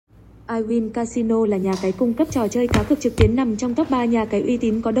Iwin Casino là nhà cái cung cấp trò chơi cá cược trực tuyến nằm trong top 3 nhà cái uy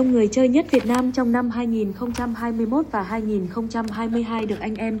tín có đông người chơi nhất Việt Nam trong năm 2021 và 2022 được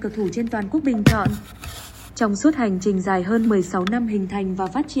anh em cược thủ trên toàn quốc bình chọn. Trong suốt hành trình dài hơn 16 năm hình thành và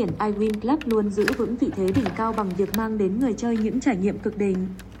phát triển, Iwin Club luôn giữ vững vị thế đỉnh cao bằng việc mang đến người chơi những trải nghiệm cực đỉnh.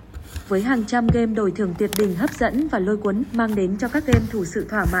 Với hàng trăm game đổi thưởng tuyệt đỉnh hấp dẫn và lôi cuốn, mang đến cho các game thủ sự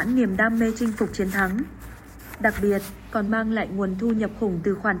thỏa mãn niềm đam mê chinh phục chiến thắng. Đặc biệt, còn mang lại nguồn thu nhập khủng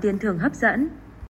từ khoản tiền thưởng hấp dẫn.